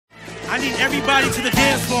I need everybody to the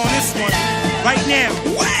dance floor on this one. Right now.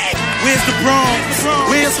 Where's the Bronx?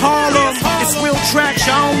 Where's Harlem? It's real tracks,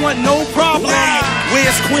 y'all don't want no problem.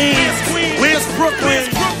 Where's Queens? Where's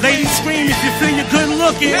Brooklyn? Ladies scream if you feel you're good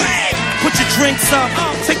looking. Put your drinks up,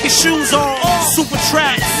 take your shoes off. Super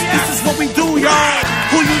tracks, this is what we do, y'all.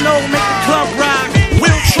 Who you know make the club rock?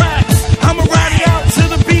 Real tracks, I'ma ride it out to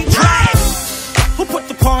the beat drop. Who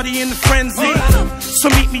put the party in the frenzy?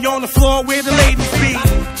 So meet me on the floor where the ladies be.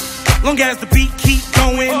 Long as the beat keep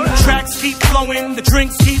going, the tracks keep flowing, the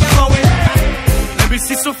drinks keep flowing. Let me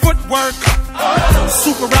see some footwork.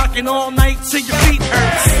 Super rocking all night till your feet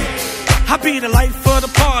hurts. I be the life of the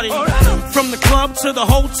party, from the club to the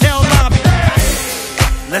hotel lobby.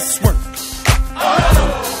 Let's work.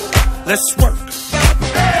 Let's work.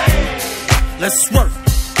 Let's work.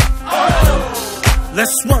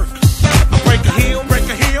 Let's work. I break a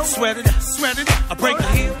heel, sweat it, I break a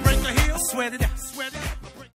heel, sweat it.